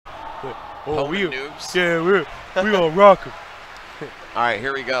Oh, we noobs. Yeah, we gonna rock him. All right,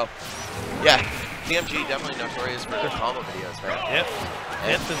 here we go. Yeah, DMG definitely notorious for their combo videos, man. Yep.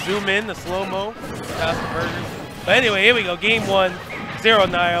 Hit the zoom in, the slow-mo, burgers. But anyway, here we go. Game 1, 0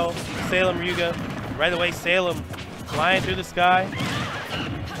 Nairo, Salem Ryuga. Right away, Salem flying through the sky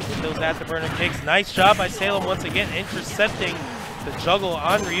with those afterburner kicks. Nice job by Salem once again, intercepting the juggle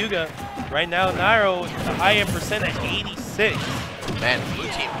on Ryuga. Right now, Nairo, the high-end percent at 86. Man, blue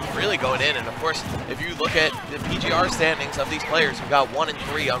team really going in, and of course, if you look at the PGR standings of these players, we've got 1 and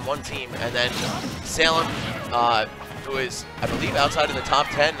 3 on one team, and then Salem, who is, I believe, outside of the top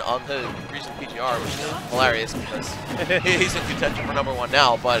 10 on the recent PGR, which is hilarious because he's in contention for #1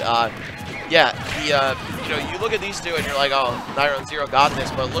 now. But yeah, you know, you look at these two and you're like, oh, Nairo and Zero got this,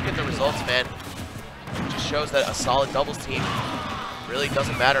 but look at the results, man. It just shows that a solid doubles team really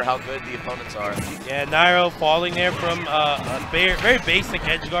doesn't matter how good the opponents are. Yeah, Nairo falling there from a very basic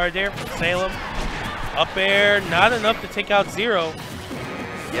edge guard there from Salem. Up air, not enough to take out Zero.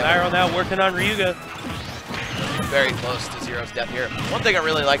 Yep. Nairo now working on Ryuga. Very close to Zero's death here. One thing I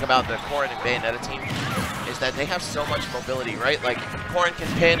really like about the Corrin and Bayonetta team is that they have so much mobility, right? Like, Corrin can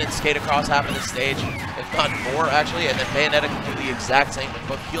pin and skate across half of the stage, if not more, actually, and then Bayonetta can do the exact same with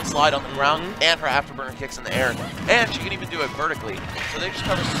both heel slide on the ground and her afterburner kicks in the air. And she can even do it vertically. So they just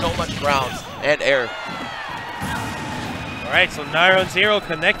cover so much ground and air. All right, so Nairo and Zero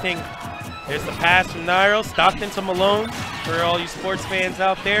connecting. There's the pass from Nairo, Stockton to Malone for all you sports fans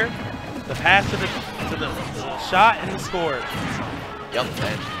out there. The pass to the shot and the score. Yep,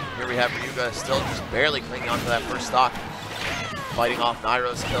 and here we have Ryuga still just barely clinging onto that first stock. Fighting off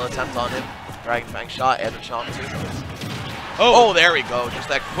Nairo's kill attempt on him. Dragon Fang shot and the chomp too. Oh, there we go. Just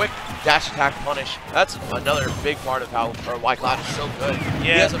that quick dash attack punish. That's another big part of why Cloud is so good. Yeah. He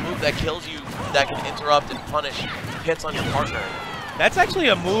has a move that kills you, that can interrupt and punish hits on your partner. That's actually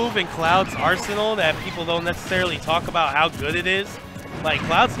a move in Cloud's arsenal that people don't necessarily talk about how good it is. Like,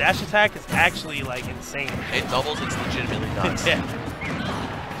 Cloud's dash attack is actually, like, insane. It doubles, it's legitimately nuts. Yeah.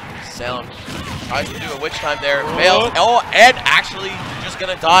 Salem tries to do a witch time there, fails. Oh, and actually just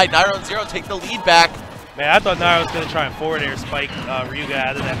gonna die. Nairo and Zero take the lead back. Man, I thought Nairo was gonna try and forward air spike Ryuga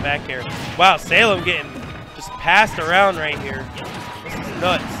out of that back air. Wow, Salem getting just passed around right here. This is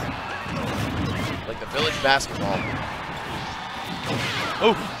nuts. Like the village basketball.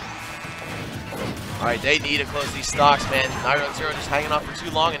 Oh. All right, they need to close these stocks, man. Nairo and Zero just hanging off for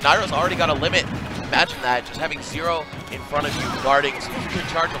too long, and Nairo's already got a limit. Imagine that, just having Zero in front of you guarding, so you could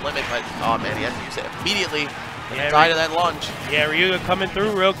charge a limit, but oh man, he has to use it immediately. Yeah, die to that lunge. Yeah, Ryuga coming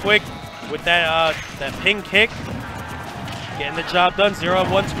through real quick with that that ping kick, getting the job done. Zero on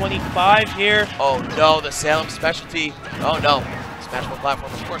 125 here. Oh no, the Salem specialty. Oh no, smashable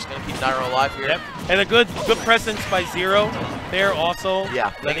platform, of course, gonna keep Nairo alive here. Yep, and a good presence by Zero there also.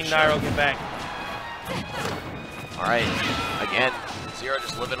 Yeah, letting Nairo get back. All right, again, Zero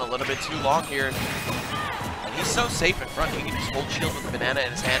just living a little bit too long here. And he's so safe in front, he can just hold shield with the banana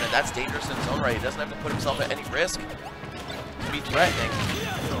in his hand, and that's dangerous in his own right. He doesn't have to put himself at any risk to be threatening.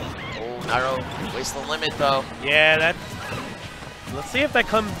 Oh, Nairo wastes the limit, though. Yeah, that... Let's see if that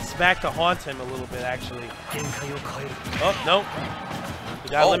comes back to haunt him a little bit, actually. Oh, no. He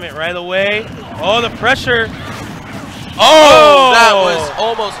got limit right away. Oh, the pressure. Oh, that was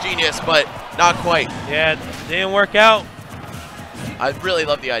almost genius, but not quite. Yeah, didn't work out. I really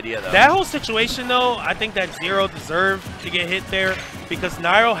love the idea, though. That whole situation, though, I think that Zero deserved to get hit there because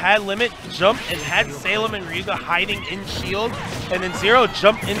Nairo had limit, jumped, and had Salem and Ryuga hiding in shield, and then Zero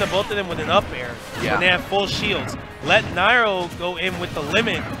jumped into both of them with an up air when they have full shields. Let Nairo go in with the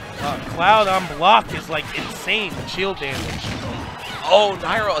limit. Cloud on block is, like, insane shield damage. Oh,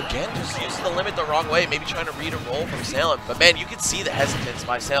 Nairo again just used the limit the wrong way, maybe trying to read a roll from Salem. But man, you could see the hesitance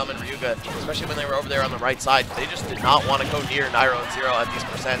by Salem and Ryuga, especially when they were over there on the right side. They just did not want to go near Nairo and Zero at these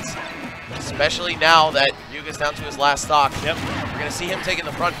percents. Especially now that Ryuga's down to his last stock. Yep. We're going to see him taking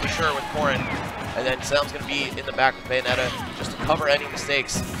the front for sure with Corrin. And then Salem's going to be in the back with Bayonetta just to cover any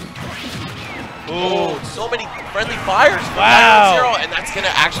mistakes. Ooh, so many friendly fires from Nairo and Zero, and that's going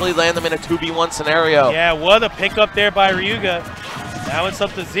to actually land them in a 2v1 scenario. Yeah, what a pickup there by Ryuga. Now it's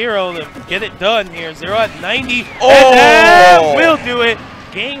up to Zero to get it done here. Zero at 90. Oh! And that will do it.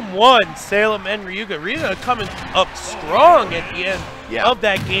 Game 1, Salem and Ryuga. Ryuga coming up strong at the end of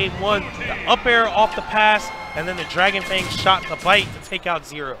that game 1. The up air off the pass, and then the Dragon Fang shot the bite to take out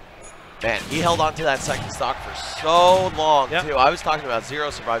Zero. Man, he held on to that second stock for so long, too. I was talking about Zero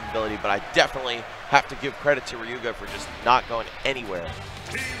survivability, but I definitely have to give credit to Ryuga for just not going anywhere.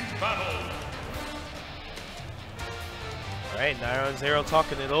 Team battle. All right, Nairo and Zero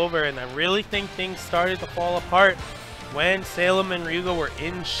talking it over, and I really think things started to fall apart when Salem and Ryuga were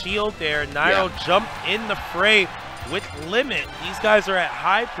in shield there. Nairo jumped in the fray with limit. These guys are at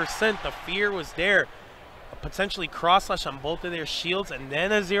high percent. The fear was there. Potentially cross slash on both of their shields and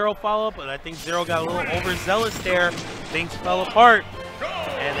then a Zero follow-up, but I think Zero got a little overzealous there. Things fell apart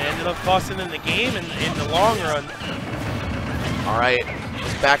and it ended up costing them the game in the long run. All right,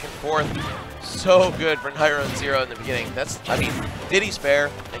 just back and forth. So good for Nairo and Zero in the beginning. That's, I mean, Diddy's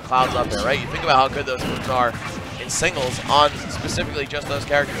fair and Cloud's up there, right? You think about how good those moves are in singles on specifically just those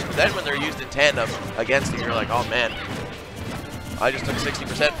characters, but then when they're used in tandem against you, you're like, oh man, I just took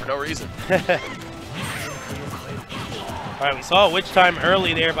 60% for no reason. All right, we saw a Witch Time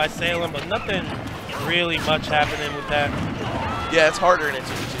early there by Salem, but nothing really much happening with that. Yeah, it's harder in a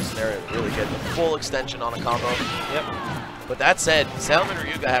 2v2 scenario to really get the full extension on a combo. Yep. But that said, Salem and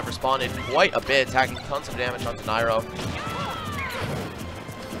Ryuga have responded quite a bit, attacking tons of damage onto Nairo.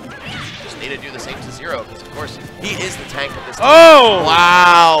 Just need to do the same to Zero, because of course, he is the tank of this team. Oh!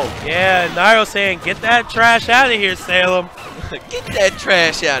 Wow! Yeah, Nairo saying, get that trash out of here, Salem. Get that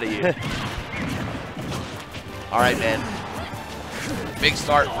trash out of here. All right, man. Big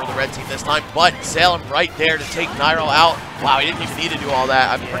start for the red team this time, but Salem right there to take Nairo out. Wow, he didn't even need to do all that.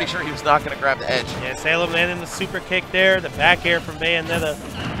 I'm pretty sure he was not going to grab the edge. Yeah, Salem landing the super kick there, the back air from Bayonetta,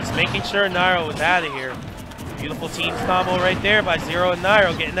 just making sure Nairo was out of here. Beautiful teams combo right there by Zero and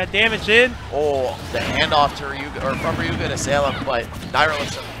Nairo, getting that damage in. Oh, the handoff to Ryuga, or from Ryuga to Salem, but Nairo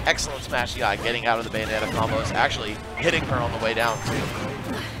with some excellent smash DI, getting out of the Bayonetta combos, actually hitting her on the way down too.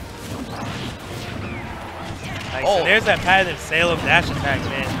 Nice. So there's that patented Salem dash attack,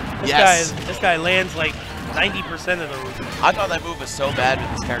 man. This guy lands like 90% of those. I thought that move was so bad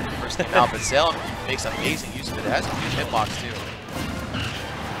when this character first came out, but Salem makes amazing use of it. It has a huge hitbox too.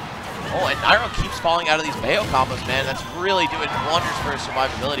 Oh, and Nairo keeps falling out of these Bayo combos, man. That's really doing wonders for his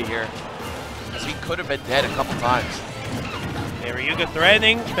survivability here, because he could have been dead a couple times. There, Ryuga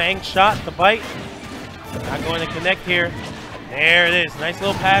threatening, Fang shot to bite. Not going to connect here. There it is. Nice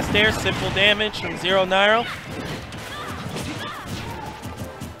little pass there. Simple damage from Zero Nairo.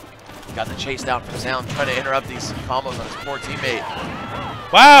 Got the chase down from Salem, trying to interrupt these combos on his poor teammate.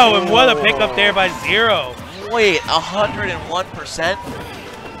 Wow, and what a pickup there by Zero. Wait, 101%?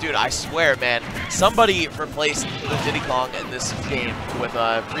 Dude, I swear, man, somebody replaced the Diddy Kong in this game with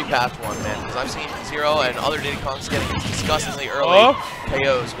a pre-patch one, man, because I've seen Zero and other Diddy Kongs getting disgustingly early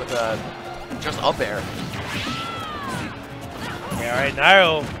KOs with just up air. Yeah, all right,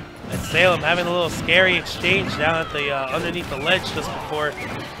 Nairo and Salem having a little scary exchange down at the underneath the ledge just before.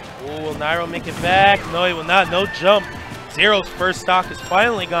 Ooh, will Nairo make it back? No, he will not. No jump. Zero's first stock is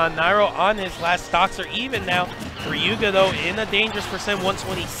finally gone. Nairo on his last stocks are even now. Ryuga, though, in a dangerous percent,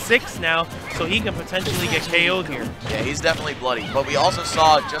 126 now, so he can potentially get KO'd here. Yeah, he's definitely bloody, but we also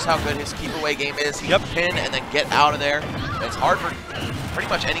saw just how good his keep away game is. He can pin and then get out of there. It's hard for pretty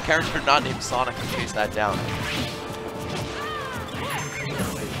much any character not named Sonic to chase that down.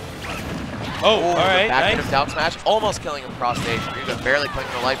 Oh, all right, back nice. down smash, almost killing him cross stage. Ryuga barely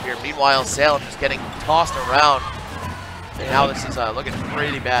clinging to life here. Meanwhile, Salem just getting tossed around. And now this is looking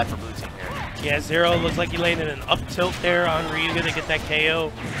pretty bad for blue team here. Yeah, Zero looks like he landed an up tilt there on Ryuga to get that KO.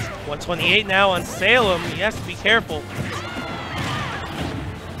 128 now on Salem. He has to be careful.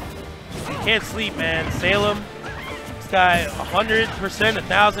 He can't sleep, man. Salem, this guy 100%,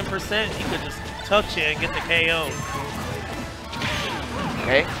 1,000%. He could just touch you and get the KO.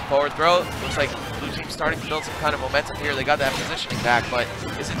 Okay, forward throw. Looks like blue team's starting to build some kind of momentum here. They got that positioning back, but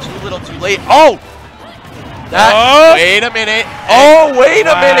is it too little too late? Oh! Wait a minute. Oh, wait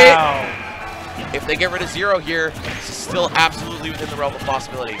a minute. If they get rid of Zero here, this is still absolutely within the realm of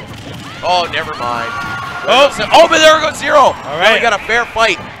possibility. Oh, never mind. Oh, but there goes Zero. All right. Now we got a fair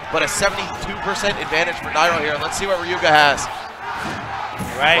fight, but a 72% advantage for Nairo here. Let's see what Ryuga has. All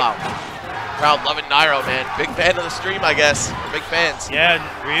right. Wow. Crowd loving Nairo, man. Big fan of the stream, I guess. Big fans. Yeah,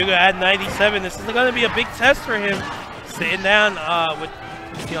 Ryuga at 97. This is going to be a big test for him. Sitting down with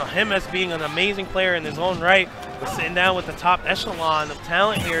him as being an amazing player in his own right, but sitting down with the top echelon of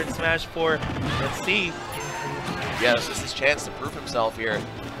talent here in Smash 4. Let's see. Yeah, this is his chance to prove himself here.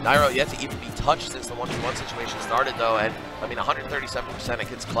 Nairo yet to even be touched since the 1v1 situation started, though, and I mean 137%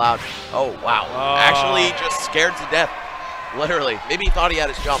 against Cloud. Oh, wow. Actually just scared to death. Literally. Maybe he thought he had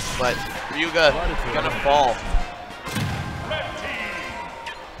his jump, but Ryuga gonna fall.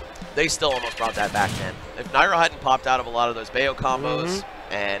 They still almost brought that back, man. If Nairo hadn't popped out of a lot of those Bayo combos,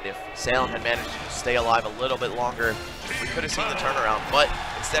 and if Salem had managed to stay alive a little bit longer, we could have seen the turnaround. But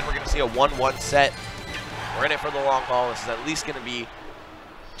instead, we're going to see a 1-1 set. We're in it for the long haul. This is at least going to be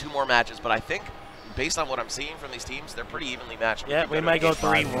 2 more matches. But I think, based on what I'm seeing from these teams, they're pretty evenly matched. Yeah, we might go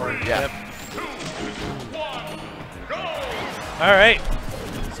 3 more. Yeah. Yep. All right.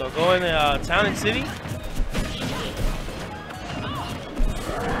 So going to Town and City.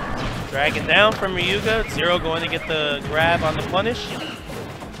 Dragging down from Ryuga. Zero going to get the grab on the punish.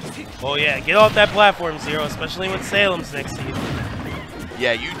 Oh yeah, get off that platform, Zero, especially when Salem's next to you.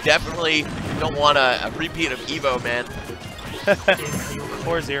 Yeah, you definitely don't want a repeat of Evo, man.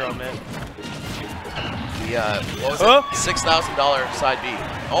 Poor Zero, man. The, what was it? $6,000 side B.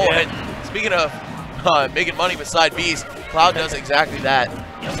 Oh, yeah. And speaking of making money with side Bs, Cloud does exactly that.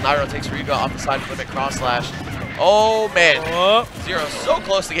 As Nairo takes Ryuga off the side limit cross slash. Oh, man. Oh. Zero so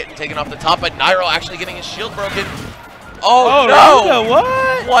close to getting taken off the top, but Nairo actually getting his shield broken. Oh, no! Ryuga,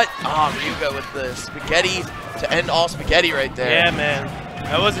 what? What? Ah, Ryuga with the spaghetti to end all spaghetti right there. Yeah, man.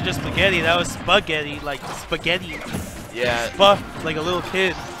 That wasn't just spaghetti, that was spaghetti, like spaghetti. Yeah. Spuff, like a little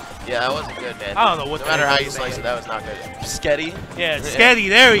kid. Yeah, that wasn't good, man. I don't know what. No matter how you slice it, that was not good. Sketty. Yeah, sketty.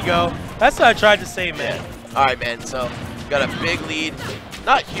 There we go. That's what I tried to say, man. Yeah. All right, man. So got a big lead,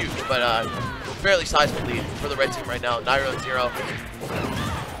 not huge, but fairly sizable lead for the red team right now. Nairo and Zero.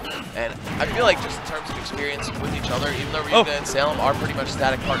 And I feel like just in terms of experience with each other, even though Ryuga and Salem are pretty much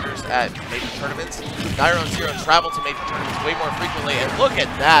static partners at major tournaments, Nairo and Zero travel to major tournaments way more frequently. And look at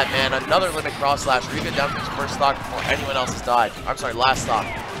that, man. Another limit cross slash. Ryuga down to his first stock before anyone else has died. I'm sorry, last stock.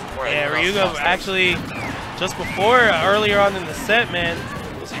 Yeah, Ryuga actually, just before, earlier on in the set, man,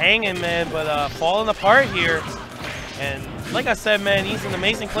 was hanging, man, but falling apart here. And like I said, man, he's an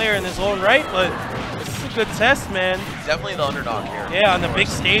amazing player in his own right, but this is a good test, man. He's definitely the underdog here. Yeah, on a big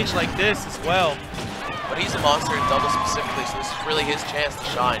stage like this as well. But he's a monster in double specifically, so this is really his chance to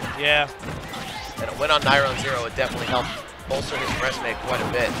shine. Yeah. And a win on Nairo and Zero would definitely help bolster his resume quite a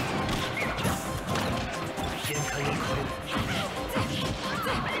bit.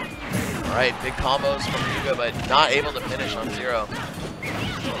 All right, big combos from Ryuga, but not able to finish on Zero.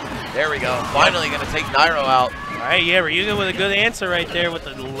 There we go. Finally going to take Nairo out. All right, yeah, Ryuga with a good answer right there with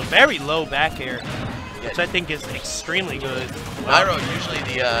a very low back air, which I think is extremely good. Nairo is usually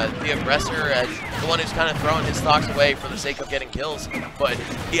the aggressor, as the one who's kind of throwing his stocks away for the sake of getting kills, but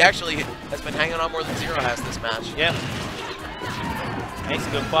he actually has been hanging on more than Zero has this match. Yeah. Nice,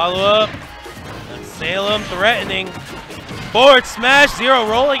 good follow-up. Salem threatening. Forward smash, Zero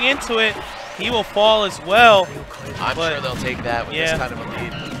rolling into it. He will fall as well. I'm sure they'll take that with this kind of a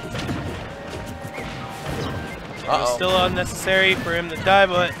lead. It's still unnecessary for him to die,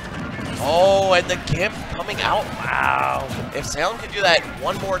 but... Oh, and the Gimp coming out. Wow. If Salem can do that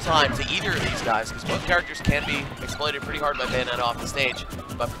one more time to either of these guys, because both characters can be exploited pretty hard by Bayonetta off the stage,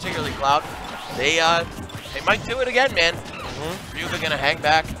 but particularly Cloud, they might do it again, man. Ryuga gonna hang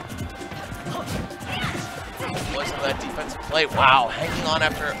back. Deploy some of that defensive play. Wow, hanging on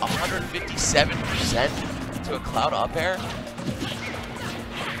after 157% to a Cloud up air.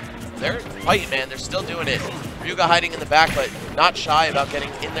 They're fighting, man. They're still doing it. Ryuga hiding in the back, but not shy about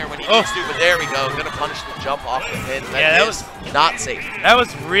getting in there when he needs to. But there we go. Gonna punish the jump off the pin. That was not safe. That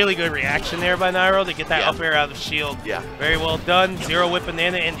was really good reaction there by Nairo to get that up air out of the shield. Yeah. Very well done. Zero with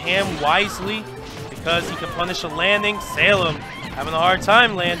banana in him wisely because he can punish a landing. Salem having a hard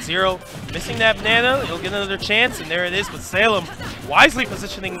time. Land Zero missing that banana. He'll get another chance, and there it is with Salem wisely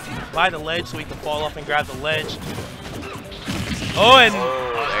positioning by the ledge so he can fall off and grab the ledge. Oh, and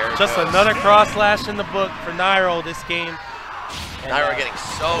just another cross slash in the book for Nairo this game. And, Nairo getting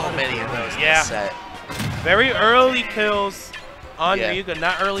so many of those in this set. Very early kills on Ryuga,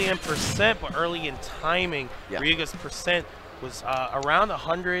 not early in percent, but early in timing. Ryuga's percent was around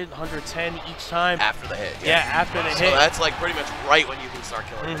 100, 110 each time. After the hit. Yeah, after the hit. So that's like pretty much right when you can start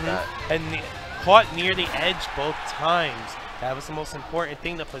killing with that. And caught near the edge both times. That was the most important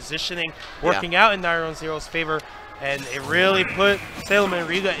thing, the positioning working out in Nairo and Zero's favor. And it really put Salem and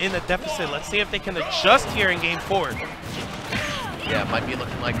Ryuga in a deficit. Let's see if they can adjust here in Game 4. Yeah, it might be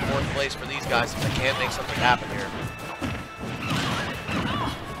looking like 4th place for these guys if they can't make something happen here.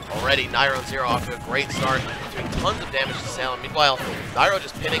 Already, Nairo and Zero off to a great start, doing tons of damage to Salem. Meanwhile, Nairo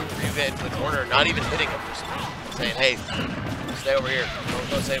just pinning Ryuga into the corner, not even hitting him, just saying, hey, stay over here.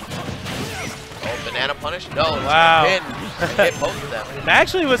 Don't save him. Oh, banana punish? No, wow. Pin and hit both of them. That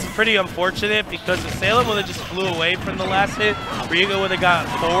actually was pretty unfortunate because if Salem would have just flew away from the last hit, Ryuga would have got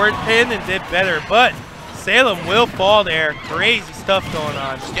forward pin and did better. But Salem will fall there. Crazy stuff going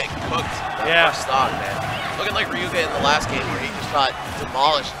on. Just getting cooked. That first stock, man. Looking like Ryuga in the last game where he just got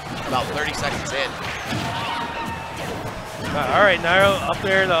demolished about 30 seconds in. All right, Nairo up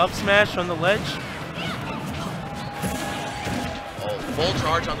there, the up smash on the ledge. Oh, full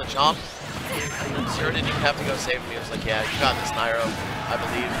charge on the chomp. Zero didn't even have to go save him. He was like, yeah, you got this, Nairo. I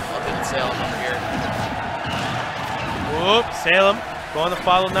believe. I'll hit Salem over here. Whoop, Salem going to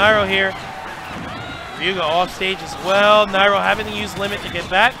follow Nairo here. Ryuga off stage as well. Nairo having to use limit to get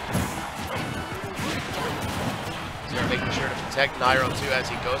back. Zero making sure to protect Nairo too as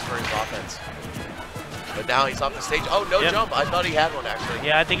he goes for his offense. But now he's off the stage. Oh, no jump. I thought he had one actually.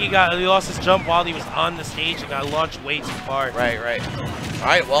 Yeah, I think he lost his jump while he was on the stage and got launched way too far. Right. All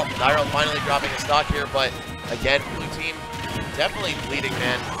right, well, Nairo finally dropping a stock here, but again, blue team definitely leading,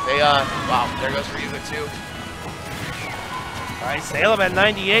 man. They, wow, there goes Ryuga too. All right, Salem at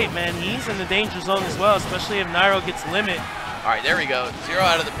 98, man. He's in the danger zone as well, especially if Nairo gets limit. All right, there we go. Zero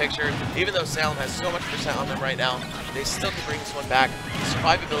out of the picture. Even though Salem has so much percent on them right now, they still can bring this one back. The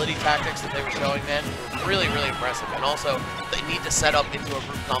survivability tactics that they were showing, man, really, really impressive. And also, they need to set up into a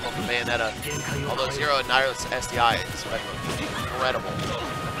group combo for Bayonetta. Although Zero and Nairo's SDI is incredible.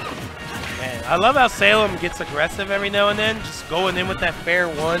 Man, I love how Salem gets aggressive every now and then, just going in with that fair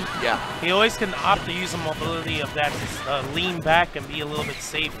one. Yeah. He always can opt to use the mobility of that to lean back and be a little bit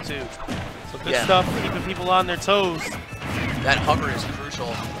safe, too. So good stuff, keeping people on their toes. That hover is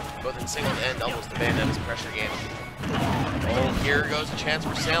crucial, both in singles and doubles, to Bayonetta's pressure game. Oh, here goes a chance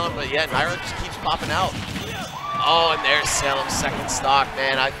for Salem, but yeah, Nairo just keeps popping out. Oh, and there's Salem's second stock,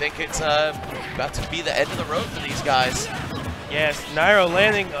 man. I think it's about to be the end of the road for these guys. Yes, Nairo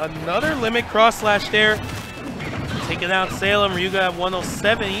landing another limit cross slash there. Taking out Salem, Ryuga at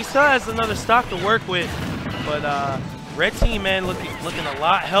 107. He still has another stock to work with, but red team, man, looking a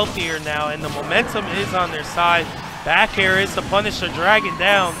lot healthier now, and the momentum is on their side. Back air is the Punisher dragging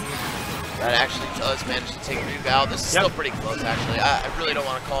down. That actually does manage to take Ryuga out. This is still pretty close, actually. I really don't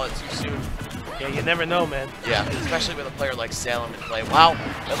want to call it too soon. Yeah, you never know, man. Yeah, especially with a player like Salem in play. Wow,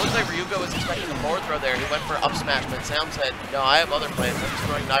 it looks like Ryuga was expecting a forward throw there. He went for up smash, but Salem said, no, I have other plans. I'm just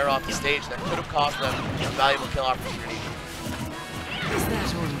throwing Nairo off the stage. That could have cost them a valuable kill opportunity.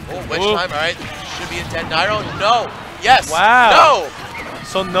 Oh, witch time, all right. Should be a dead Nairo. No. Yes. Wow. No.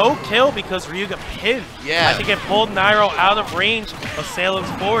 So no kill because Ryuga pinned. Yeah. I think it pulled Nairo out of range of Salem's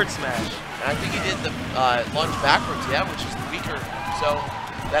forward smash. And I think he did the lunge backwards, yeah, which is weaker. So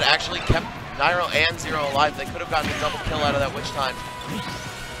that actually kept Nairo and Zero alive. They could have gotten a double kill out of that witch time.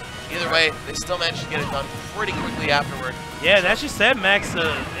 Either way, they still managed to get it done pretty quickly afterward. Yeah, as you said, Max,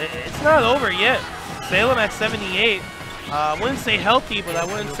 it's not over yet. Salem at 78. I wouldn't say healthy, but I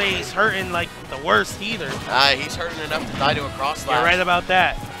wouldn't say he's hurting like the worst either. He's hurting enough to die to a cross slash. You're right about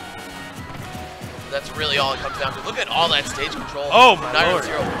that. That's really all it comes down to. Look at all that stage control. Oh, my Nairo Lord.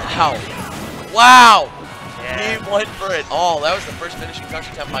 Zero. Wow. Wow. Yeah. He went for it all. That was the first finishing touch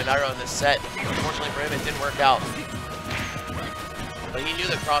attempt by Nairo in this set. Unfortunately for him, it didn't work out. But he knew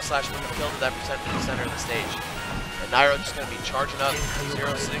that cross slash wouldn't have killed at that percent from the center of the stage. And Nairo just going to be charging up.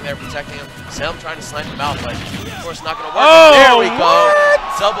 Zero sitting there protecting him. Salem trying to snipe him out, but of course not going to work. Oh, there we go.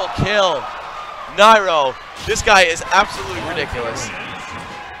 what? Double kill. Nairo. This guy is absolutely ridiculous.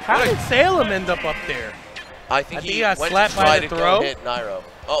 How did Salem end up there? I think he got went slapped to try by the to throw. go hit Nairo.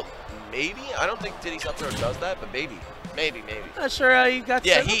 Oh, maybe? I don't think Diddy's up throw does that, but maybe. Maybe. Not sure how he got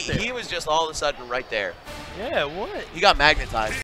Yeah, set up there. he was just all of a sudden right there. Yeah, what? He got magnetized.